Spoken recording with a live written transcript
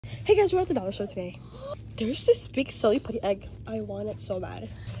Hey guys, we're at the dollar store today. There's this big silly putty egg. I want it so bad.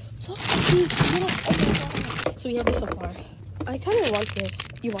 Look at these little, oh my god. So we have this so far. I kind of want this.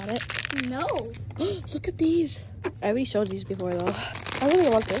 You want it? No. Look at these. I already showed these before though. I really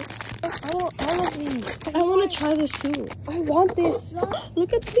want this. I want all of these. I want to try this too. I want this.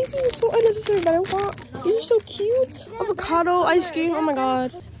 Look at these. These are so unnecessary, but I want. These are so cute. Avocado ice cream. Oh my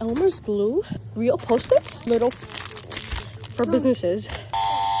god. Elmer's glue. Real post-its. Little for businesses.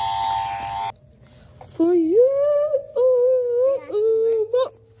 For you.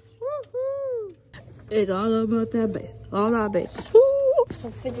 It's all about that bass. All that bass.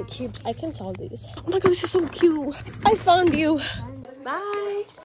 Some fidget cubes. I can solve these. Oh my god, this is so cute. I found you. Bye.